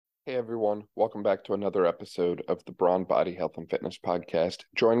Hey everyone, welcome back to another episode of the Brawn Body Health and Fitness Podcast.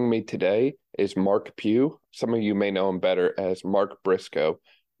 Joining me today is Mark Pugh. Some of you may know him better as Mark Briscoe.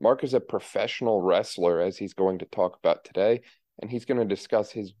 Mark is a professional wrestler, as he's going to talk about today, and he's going to discuss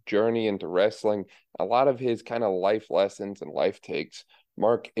his journey into wrestling, a lot of his kind of life lessons and life takes.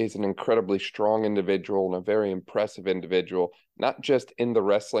 Mark is an incredibly strong individual and a very impressive individual, not just in the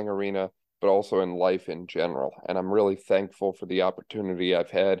wrestling arena, but also in life in general. And I'm really thankful for the opportunity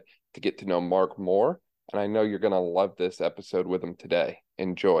I've had to get to know Mark more. And I know you're going to love this episode with him today.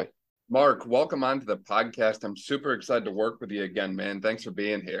 Enjoy. Mark, welcome onto the podcast. I'm super excited to work with you again, man. Thanks for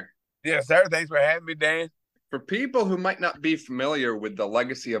being here. Yes, sir. Thanks for having me, Dan. For people who might not be familiar with the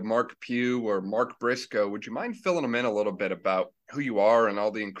legacy of Mark Pugh or Mark Briscoe, would you mind filling them in a little bit about who you are and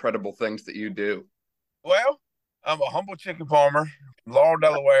all the incredible things that you do? Well, I'm a humble chicken farmer from Laurel,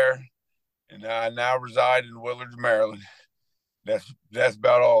 Delaware, and I now reside in Willards, Maryland. That's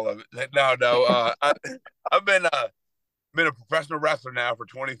about all of it. I've been a professional wrestler now for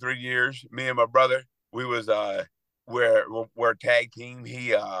 23 years. Me and my brother, we're a tag team.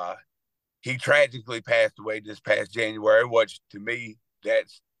 He tragically passed away this past January, which to me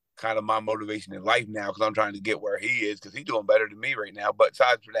that's kind of my motivation in life now because I'm trying to get where he is because he's doing better than me right now. But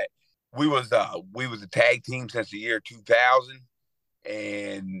aside from that, we was a tag team since the year 2000,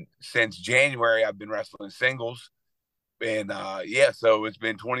 and since January I've been wrestling singles. And so it's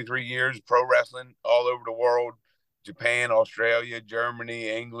been 23 years pro wrestling all over the world. Japan, Australia, Germany,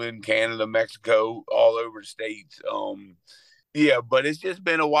 England, Canada, Mexico, all over the states. But it's just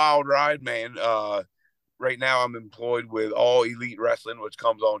been a wild ride, man. Right now I'm employed with All Elite Wrestling, which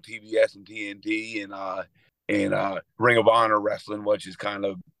comes on TBS and TNT, and Ring of Honor Wrestling, which is kind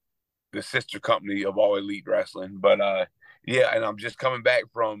of the sister company of All Elite Wrestling. And I'm just coming back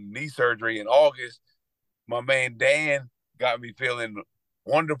from knee surgery in August. My man Dan got me feeling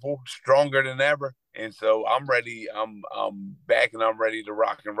wonderful, stronger than ever. And so I'm ready. I'm back and I'm ready to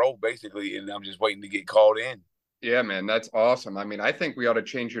rock and roll basically. And I'm just waiting to get called in. Yeah, man, that's awesome. I mean, I think we ought to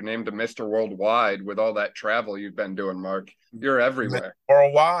change your name to Mr. Worldwide with all that travel you've been doing, Mark. You're Mr. everywhere.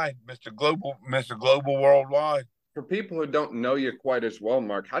 Worldwide, Mr. Global Worldwide. For people who don't know you quite as well,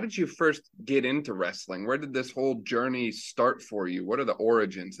 Mark, how did you first get into wrestling? Where did this whole journey start for you? What are the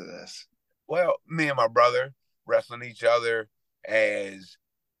origins of this? Well, me and my brother wrestling each other as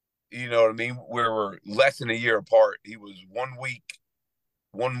you know what I mean. We were less than a year apart. He was 1 week,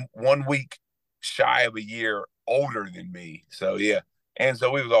 one week shy of a year older than me. So yeah. And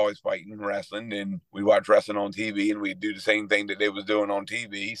so we was always fighting wrestling and we watched wrestling on TV and we'd do the same thing that they was doing on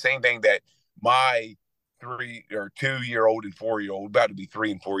TV. Same thing that my 3 or 2 year old and 4 year old, about to be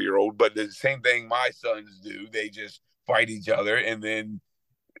 3 and 4 year old, but the same thing my sons do. They just fight each other and then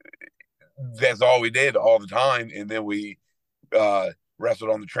that's all we did all the time. And then we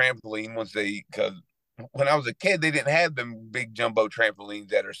wrestled on the trampoline because when I was a kid, they didn't have them big jumbo trampolines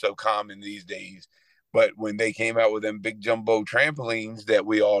that are so common these days. But when they came out with them big jumbo trampolines that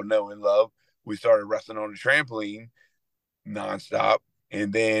we all know and love, we started wrestling on the trampoline nonstop.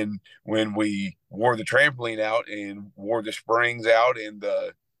 And then when we wore the trampoline out and wore the springs out and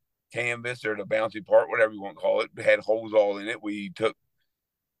the canvas or the bouncy part, whatever you want to call it, had holes all in it, we took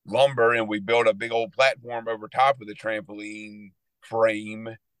lumber and we built a big old platform over top of the trampoline frame.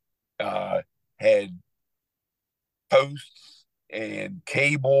 Had posts and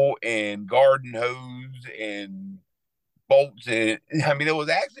cable and garden hose and bolts. And I mean, it was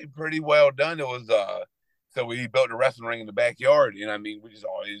actually pretty well done. It was so we built a wrestling ring in the backyard, and I mean,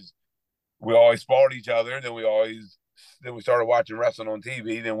 we always fought each other. Then we started watching wrestling on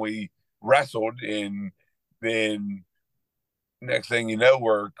TV. Then we wrestled, and then next thing you know,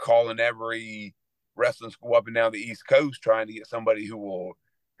 we're calling every wrestling school up and down the East Coast trying to get somebody who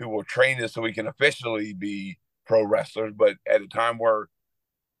will train us so we can officially be pro wrestlers. But at the time we're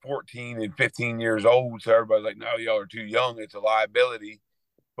 14 and 15 years old, so everybody's like, "No, y'all are too young. It's a liability."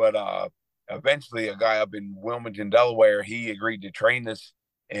 But eventually, a guy up in Wilmington, Delaware, he agreed to train us,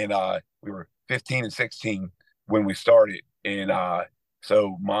 and we were 15 and 16 when we started, and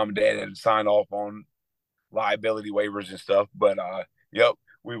so mom and dad had to sign off on liability waivers and stuff. But yep,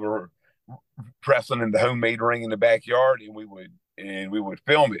 we were wrestling in the homemade ring in the backyard, and we would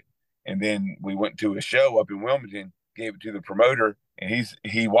film it. And then we went to a show up in Wilmington, gave it to the promoter, and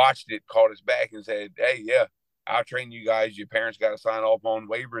he watched it, called us back, and said, "Hey, yeah, I'll train you guys. Your parents got to sign off on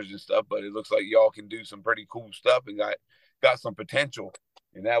waivers and stuff, but it looks like y'all can do some pretty cool stuff and got some potential."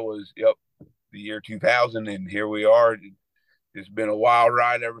 And that was the year 2000, and here we are. It's been a wild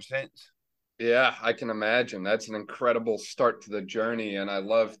ride ever since. Yeah, I can imagine. That's an incredible start to the journey, and I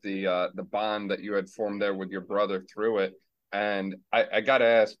love the bond that you had formed there with your brother through it. And I got to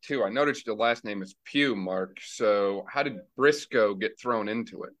ask too. I noticed your last name is Pugh, Mark. So how did Briscoe get thrown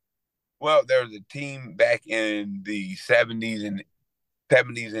into it? Well, there was a team back in the '70s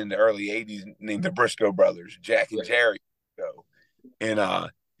and the early '80s named the Briscoe brothers, Jack and Yeah. Jerry. So,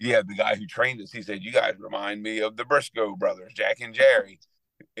 and yeah, the guy who trained us, he said, "You guys remind me of the Briscoe brothers, Jack and Jerry."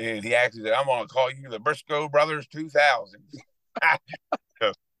 And he actually said, "I'm going to call you the Briscoe Brothers 2000."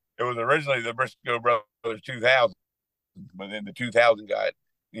 So it was originally the Briscoe Brothers 2000, but then the 2000 got,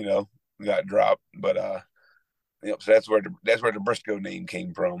 you know, got dropped. But so that's where the Briscoe name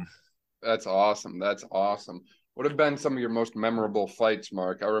came from. That's awesome. That's awesome. What have been some of your most memorable fights,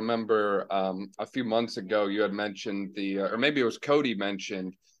 Mark? I remember a few months ago you had mentioned or maybe it was Cody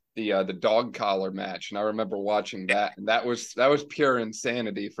mentioned the dog collar match, and I remember watching that, and that was pure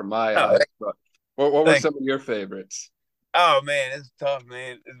insanity from my Oh, eyes. But what were thank some of your favorites? Oh man, it's tough,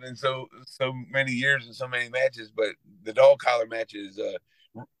 man. It's been so many years and so many matches, but the dog collar match is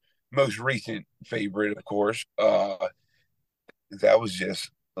most recent favorite, of course. That was just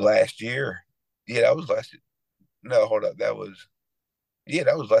last year. Yeah, that was last. No, hold up, that was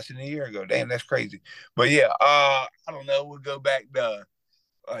less than a year ago. Damn, that's crazy. But yeah, I don't know. We'll go back to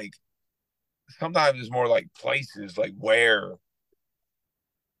like sometimes it's more like places, like where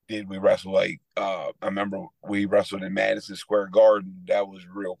did we wrestle? Like I remember we wrestled in Madison Square Garden. That was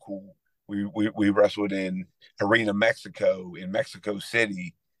real cool. We wrestled in Arena Mexico in Mexico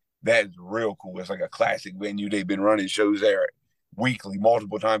City. That is real cool. It's like a classic venue. They've been running shows there weekly,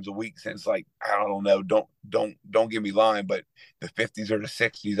 multiple times a week since like I don't know. Don't give me line, but the '50s or the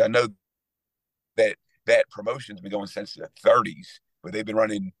 '60s. I know that that promotion's been going since the '30s, but they've been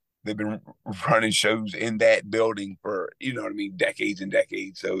running shows in that building for what I mean, decades and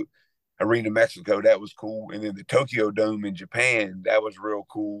decades. So Arena Mexico, that was cool, and then the Tokyo Dome in Japan, that was real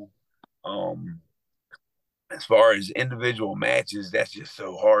cool. Um, as far as individual matches, that's just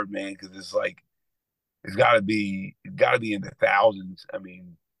so hard, man, because it's like got to be in the thousands. I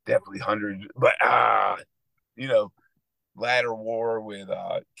mean, definitely hundreds, but you know, ladder war with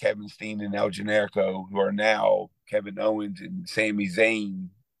Kevin Steen and El Generico, who are now Kevin Owens and Sami Zayn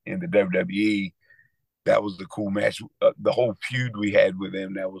in the WWE. That was the cool match. The whole feud we had with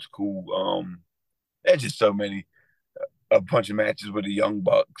them, that was cool. There's just so many, a bunch of matches with the Young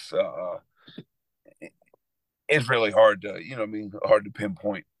Bucks. It's really hard to, I mean, hard to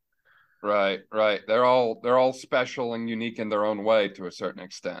pinpoint. Right, right. They're all special and unique in their own way to a certain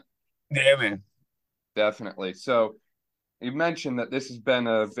extent. Yeah, man. Definitely. So you mentioned that this has been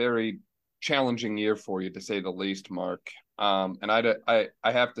a very challenging year for you, to say the least, Mark. And I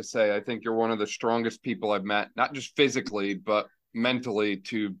have to say, I think you're one of the strongest people I've met, not just physically, but mentally,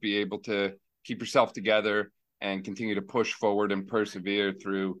 to be able to keep yourself together and continue to push forward and persevere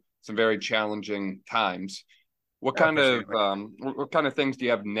through some very challenging times. What I kind appreciate of it, man. what kind of things do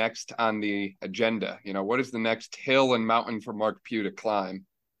you have next on the agenda? What is the next hill and mountain for Mark Pugh to climb?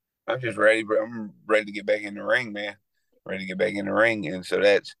 I'm just ready. I'm ready to get back in the ring, man. Ready to get back in the ring. And so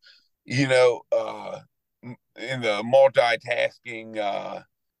that's, you know, uh, in the multitasking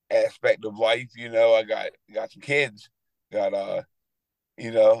aspect of life, I got some kids. Got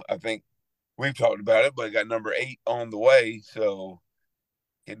I think we've talked about it, but I got number 8 on the way. So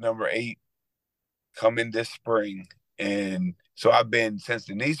get number 8 coming this spring. And so I've been since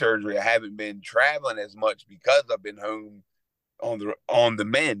the knee surgery, I haven't been traveling as much because I've been home on the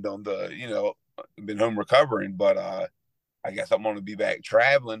mend, on the, been home recovering. But I guess I'm gonna be back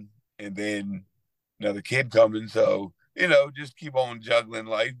traveling and then another kid coming. So, just keep on juggling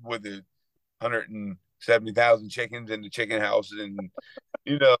life with the 170,000 chickens in the chicken house. And,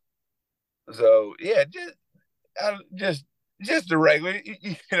 you know, so yeah, just the regular,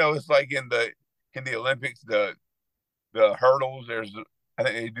 it's like in the Olympics, the hurdles, I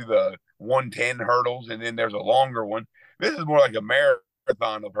think they do the 110 hurdles and then there's a longer one. This is more like a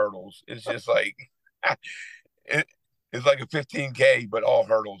marathon of hurdles. It's just like, it, it's like a 15K, but all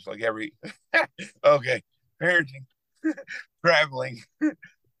hurdles, like every, okay, parenting, traveling,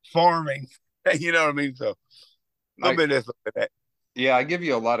 farming, you know what I mean? So a little I bit of this, a little bit of that. Yeah, I give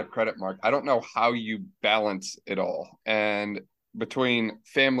you a lot of credit, Mark. I don't know how you balance it all. And between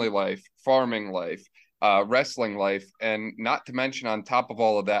family life, farming life, wrestling life, and not to mention on top of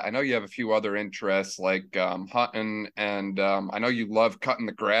all of that, I know you have a few other interests like hunting, and I know you love cutting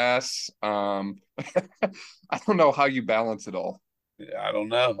the grass. I don't know how you balance it all. I don't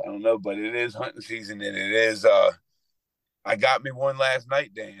know. I don't know, but it is hunting season and it is, I got me one last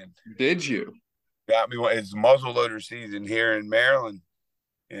night, Dan. Did you? Got me one. It's muzzleloader season here in Maryland,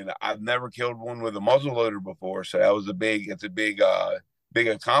 and I've never killed one with a muzzleloader before. So that was it's a big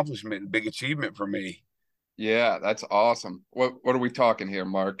accomplishment, a big achievement for me. Yeah, that's awesome. What are we talking here,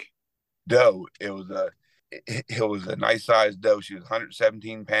 Mark? Doe. It was a nice sized doe. She was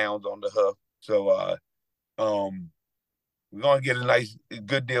 117 pounds on the hoof. So um we're gonna get a nice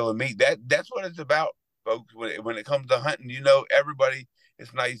good deal of meat. That's what it's about, folks. When it comes to hunting, everybody,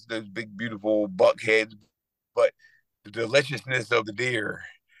 it's nice, those big beautiful buck heads, but the deliciousness of the deer,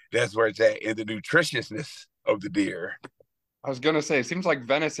 that's where it's at, and the nutritiousness of the deer. I was gonna say, it seems like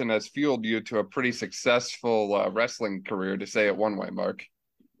venison has fueled you to a pretty successful wrestling career, to say it one way, Mark.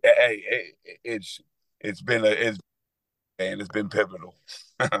 Hey, it's it's been pivotal.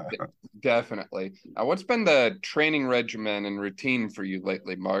 Definitely. What's been the training regimen and routine for you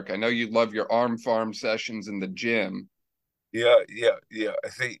lately, Mark? I know you love your arm farm sessions in the gym. Yeah. I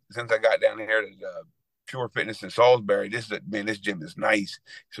see. Since I got down here to Pure Fitness in Salisbury, this gym is nice.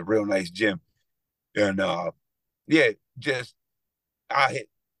 It's a real nice gym, and yeah, just I hit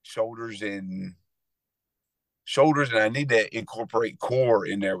shoulders and shoulders, and I need to incorporate core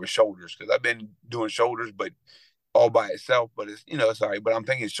in there with shoulders because I've been doing shoulders, but all by itself. But it's all right. But I'm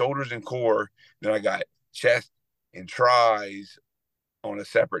thinking shoulders and core. Then I got chest and tries on a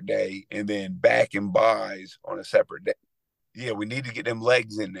separate day, and then back and buys on a separate day. Yeah, we need to get them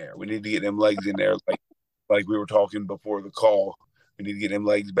legs in there. We need to get them legs in there, like we were talking before the call. We need to get them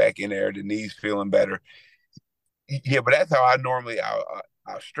legs back in there. The knees feeling better. Yeah, but that's how I normally I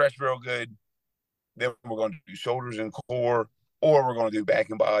stretch real good. Then we're going to do shoulders and core, or we're going to do back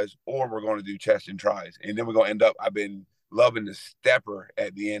and buys, or we're going to do chest and tries, and then we're going to end up. I've been loving the stepper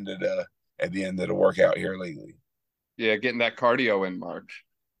at the end of the workout here lately. Yeah, getting that cardio in, Mark.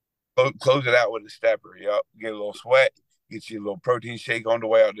 Close it out with a stepper. Yep, get a little sweat, get you a little protein shake on the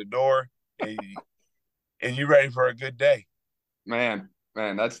way out the door, and you're ready for a good day. Man,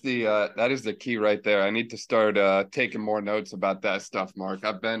 that is the key right there. I need to start taking more notes about that stuff, Mark.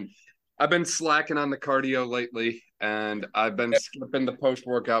 I've been slacking on the cardio lately, and I've been skipping the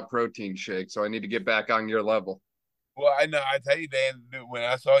post-workout protein shake, so I need to get back on your level. Well, I know. I tell you, Dan, when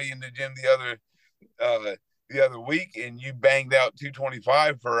I saw you in the gym the other week, and you banged out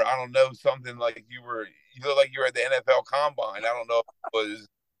 225 for I don't know something like you look like you were at the NFL Combine. I don't know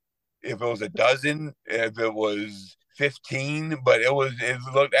if it was a dozen, if it was 15, but it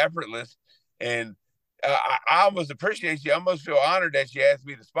looked effortless, and I almost appreciate you. I almost feel honored that you asked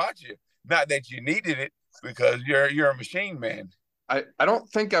me to spot you. Not that you needed it, because you're a machine, man. I don't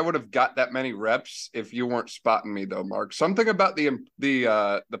think I would have got that many reps if you weren't spotting me though, Mark. Something about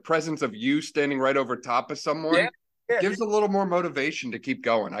the presence of you standing right over top of Yeah, someone yeah. gives a little more motivation to keep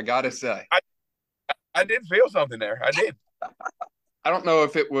going. I gotta say. I did feel something there. I did. I don't know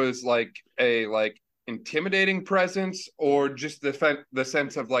if it was like a intimidating presence or just the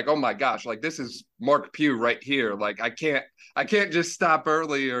sense of like, oh my gosh, like this is Mark Pugh right here. Like I can't just stop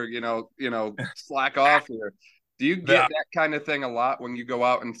early or slack off here. Do you get No, that kind of thing a lot when you go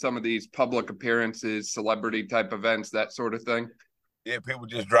out in some of these public appearances, celebrity type events, that sort of thing? yeah, people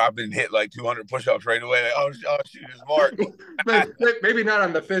just drop and hit like 200 push-ups right away. Like, oh shoot, it's Mark. maybe not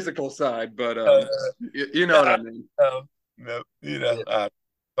on the physical side, but uh, you know what no, I mean. no, no, Yeah.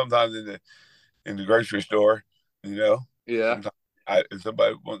 sometimes in the grocery store, Yeah. sometimes if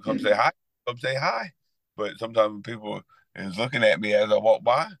somebody won't come say hi, come say hi. But sometimes when people is looking at me as I walk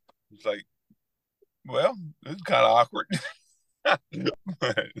by, it's like, well, it's kind of awkward.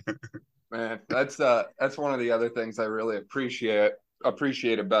 Man, that's one of the other things I really appreciate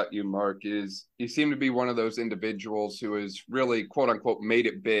about you, Mark, is you seem to be one of those individuals who has really quote unquote made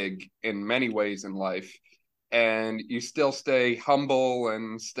it big in many ways in life. And you still stay humble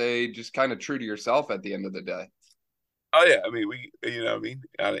and stay just kind of true to yourself at the end of the day. Oh yeah, I mean what I mean.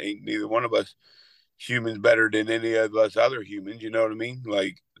 I ain't neither one of us humans better than any of us other humans. You know what I mean?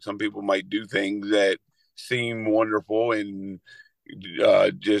 Like some people might do things that seem wonderful and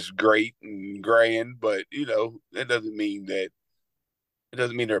just great and grand, but that doesn't mean that it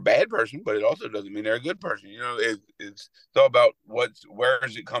doesn't mean they're a bad person, but it also doesn't mean they're a good person. It's all about where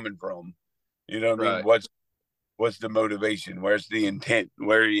is it coming from? You know what I mean? Right. What's the motivation? Where's the intent?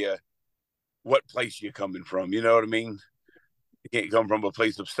 What place you coming from? You know what I mean? It can't come from a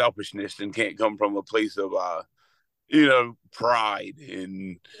place of selfishness and can't come from a place of pride,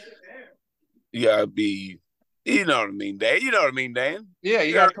 and you gotta be you know what I mean, Dan. You know what I mean, Dan. Yeah,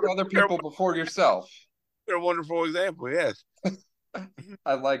 you got You're, to put other you're, people before yourself. you're a wonderful example, yes.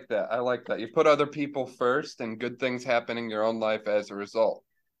 I like that. I like that. You put other people first and good things happen in your own life as a result.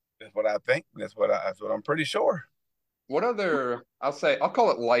 That's what I think. That's what I'm pretty sure. What other, I'll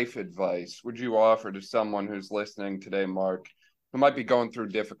call it life advice, would you offer to someone who's listening today, Mark, who might be going through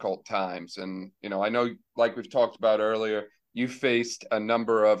difficult times? And, I know, like we've talked about earlier, you faced a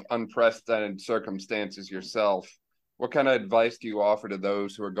number of unprecedented circumstances yourself. What kind of advice do you offer to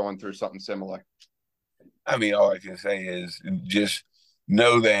those who are going through something similar? I mean, all I can say is just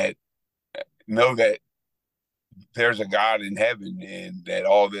know that know that there's a God in heaven, and that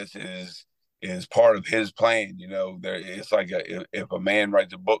all this is part of His plan. You know, there it's like if a man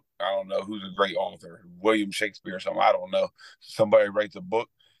writes a book, I don't know who's a great author, William Shakespeare or something. I don't know. Somebody writes a book,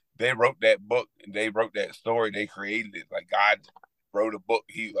 they wrote that book, and they wrote that story, they created it. Like God wrote a book.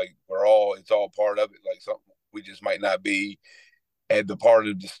 He like it's all part of it. Like something we just might not be at the part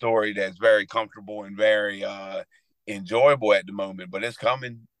of the story that's very comfortable and very enjoyable at the moment, but it's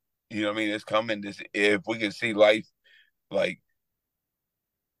coming. You know what I mean? It's coming. This if we can see life like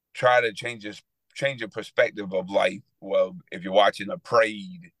try to change your perspective of life. Well, if you're watching a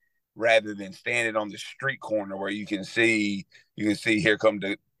parade rather than standing on the street corner where you can see here come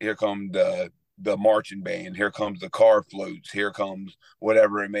the marching band, here comes the car floats, here comes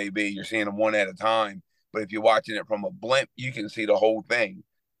whatever it may be. You're seeing them one at a time. But if you're watching it from a blimp, you can see the whole thing.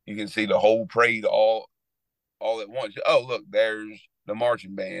 You can see the whole parade all at once. Oh, look, there's the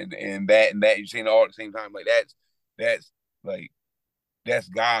marching band and that. You're seeing it all at the same time. Like that's like that's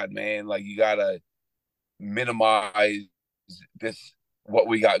God, man. Like you gotta minimize this what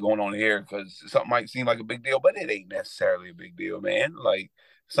we got going on here because something might seem like a big deal, but it ain't necessarily a big deal, man. Like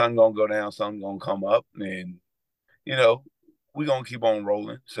sun gonna go down, sun gonna come up, and you know we gonna keep on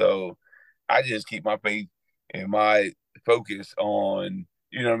rolling. So I just keep my faith and my focus on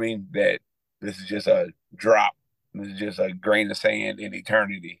you know what I mean that this is just a drop. This is just a grain of sand in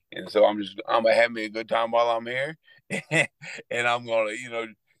eternity, and so I'm gonna have me a good time while I'm here, and I'm gonna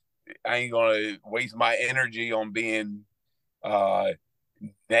I ain't gonna waste my energy on being uh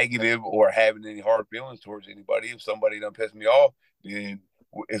negative or having any hard feelings towards anybody. If somebody done piss me off, then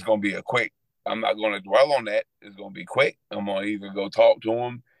it's gonna be a quick. I'm not gonna dwell on that. It's gonna be quick. I'm gonna either go talk to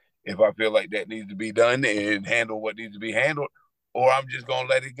them if I feel like that needs to be done and handle what needs to be handled, or I'm just gonna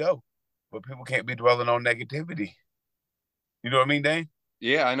let it go. But people can't be dwelling on negativity. You know what I mean, Dane?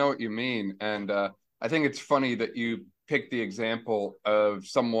 Yeah, I know what you mean. And I think it's funny that you picked the example of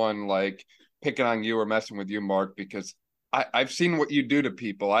someone like picking on you or messing with you, Mark, because I've seen what you do to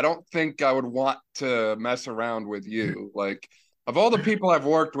people. I don't think I would want to mess around with you. Like, of all the people I've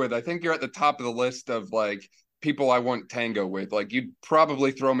worked with, I think you're at the top of the list of like people I wouldn't tango with. Like, you'd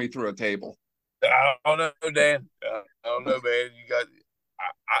probably throw me through a table. I don't know, Dan. I don't know, man.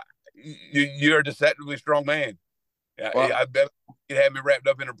 You're a deceptively strong man. Well, I bet you had me wrapped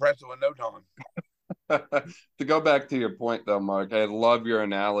up in a pretzel in no time. to go back to your point though, Mark, I love your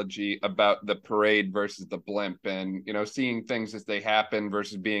analogy about the parade versus the blimp and, seeing things as they happen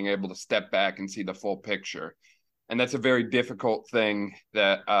versus being able to step back and see the full picture. And that's a very difficult thing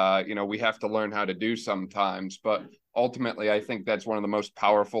that, we have to learn how to do sometimes. But ultimately, I think that's one of the most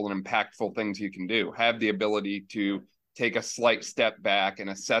powerful and impactful things you can do. Have the ability to take a slight step back and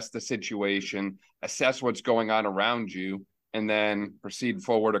assess the situation, assess what's going on around you, and then proceed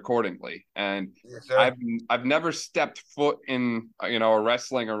forward accordingly. And Yes, I've sir. I've never stepped foot in a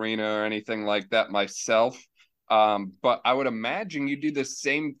wrestling arena or anything like that myself. But I would imagine you do the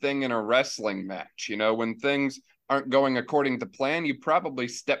same thing in a wrestling match. When things aren't going according to plan, you probably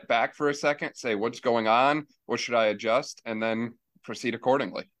step back for a second, say, what's going on? What should I adjust? And then proceed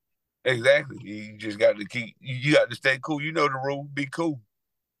accordingly. Exactly. You just got to you got to stay cool. You know the rule, be cool.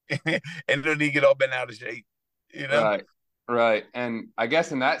 And don't need to get all bent out of shape, you know? Right. Right. And I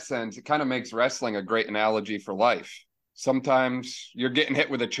guess in that sense, it kind of makes wrestling a great analogy for life. Sometimes you're getting hit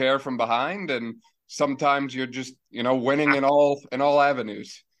with a chair from behind, and sometimes you're just, winning in all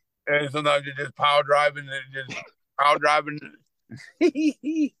avenues. And sometimes you're just power driving and just power driving.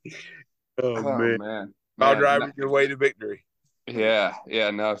 Oh, Oh man. man. Power Man. driving your way to victory. Yeah,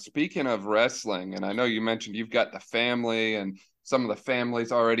 yeah. No, speaking of wrestling, and I know you mentioned you've got the family and some of the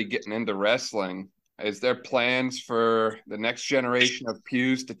families already getting into wrestling. Is there plans for the next generation of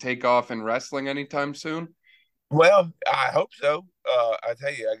pews to take off in wrestling anytime soon? Well, I hope so. I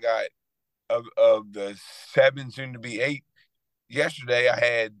tell you, I got of the seven, soon to be eight. Yesterday, I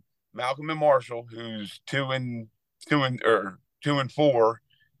had Malcolm and Marshall, who's two and four,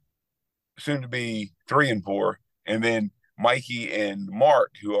 soon to be 3 and 4, and then Mikey and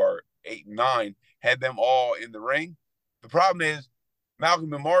Mark, who are 8 and 9, had them all in the ring. The problem is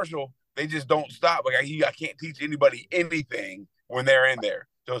Malcolm and Marshall, they just don't stop. Like I can't teach anybody anything when they're in there.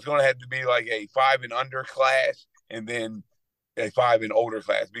 So it's going to have to be like a 5 and under class, and then a 5 and older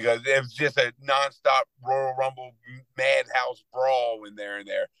class because it's just a nonstop Royal Rumble madhouse brawl when they're in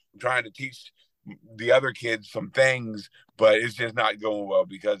there. I'm trying to teach the other kids some things, but it's just not going well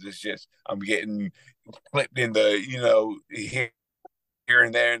because it's just I'm getting clipped in here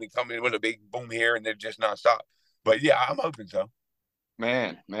and there, and they come in with a big boom here, and they're just nonstop. But yeah, I'm hoping so.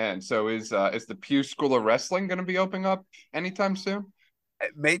 Man. So is the Pew School of Wrestling going to be opening up anytime soon?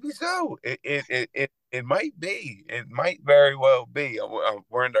 Maybe so. It might be. It might very well be.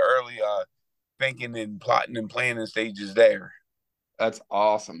 We're in the early thinking and plotting and planning stages there. That's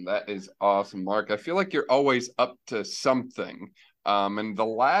awesome. That is awesome, Mark. I feel like you're always up to something. And the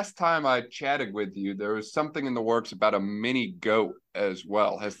last time I chatted with you, there was something in the works about a mini goat as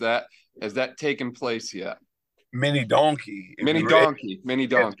well. Has that taken place yet? Mini donkey, if Mini you re- donkey, mini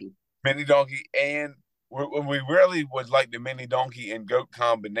yes, donkey. mini donkey, and we really was like the mini donkey and goat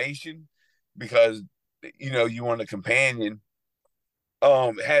combination because you want a companion.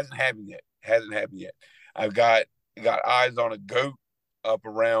 It hasn't happened yet. Hasn't happened yet. I've got eyes on a goat up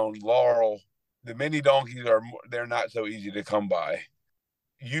around Laurel. The mini donkeys they're not so easy to come by.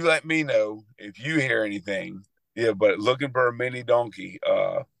 You let me know if you hear anything. Yeah, but looking for a mini donkey.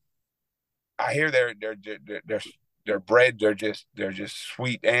 I hear they're bred. They're just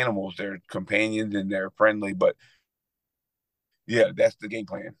sweet animals. They're companions and they're friendly. But yeah, that's the game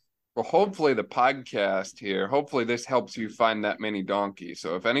plan. Well, hopefully the podcast here, hopefully this helps you find that mini donkey.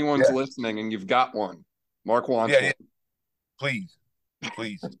 So if anyone's Yeah, listening and you've got one, Mark wants yeah, yeah. one. Please,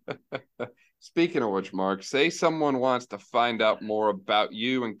 please. Speaking of which, Mark, say someone wants to find out more about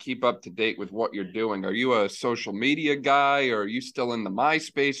you and keep up to date with what you're doing. Are you a social media guy, or are you still in the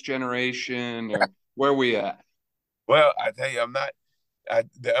MySpace generation, or where are we at? Well, I tell you, I'm not. I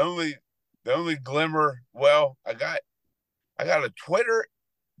the only glimmer. Well, I got a Twitter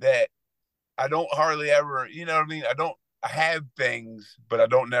that I don't hardly ever. You know what I mean? I have things, but I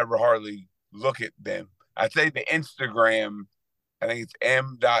don't never hardly look at them. I say the Instagram. I think it's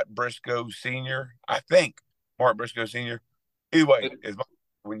M. Briscoe Senior. I think Mark Briscoe Senior. Either way, it's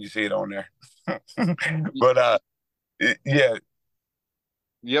when you see it on there. But yeah,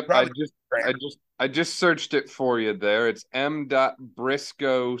 Yep, I probably. just I just I just searched it for you there. It's M.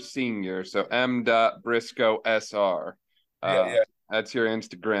 Briscoe Senior. So M. Briscoe SR. Yeah, Uh yeah. that's your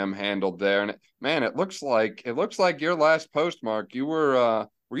Instagram handle there. And man, it looks like your last post, Mark. You were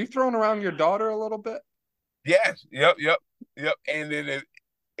you throwing around your daughter a little bit? Yes. Yep. Yep. Yep. And then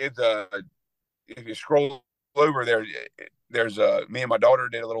it's if you scroll over there, there's me and my daughter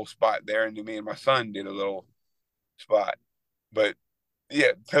did a little spot there, and then me and my son did a little spot. But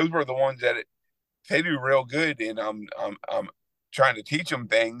yeah, those were the ones that they do real good, and I'm trying to teach them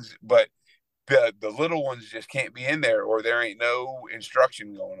things, but the little ones just can't be in there, or there ain't no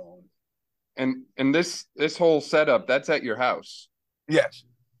instruction going on. And this whole setup, that's at your house. Yes,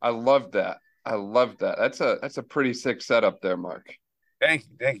 I love that. I love that. That's a pretty sick setup there, Mark. thank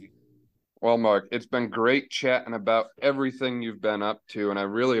you, thank you. Well, Mark, it's been great chatting about everything you've been up to, and I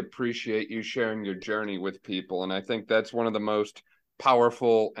really appreciate you sharing your journey with people. And I think that's one of the most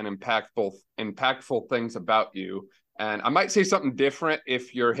powerful and impactful things about you. And I might say something different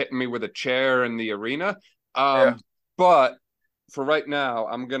if you're hitting me with a chair in the arena. Yeah, But for right now,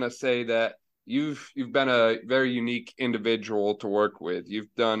 I'm gonna say that you've been a very unique individual to work with.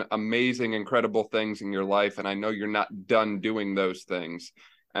 You've done amazing, incredible things in your life, and I know you're not done doing those things.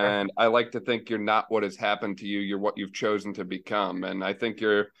 And I like to think you're not what has happened to you. You're what you've chosen to become. And I think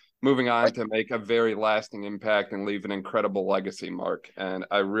you're moving on to make a very lasting impact and leave an incredible legacy, Mark. And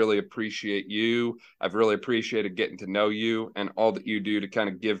I really appreciate you. I've really appreciated getting to know you and all that you do to kind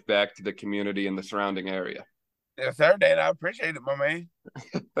of give back to the community and the surrounding area. yes, sir, Dan. I appreciate it, my man.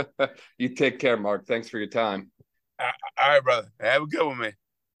 You take care, Mark. Thanks for your time. All right, brother. Have a good one, man.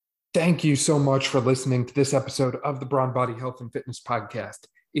 Thank you so much for listening to this episode of the Brawn Body Health and Fitness Podcast.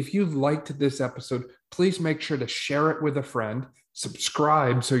 If you liked this episode, please make sure to share it with a friend,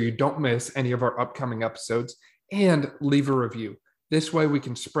 subscribe so you don't miss any of our upcoming episodes, and leave a review. This way we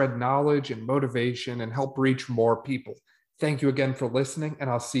can spread knowledge and motivation and help reach more people. Thank you again for listening, and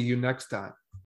I'll see you next time.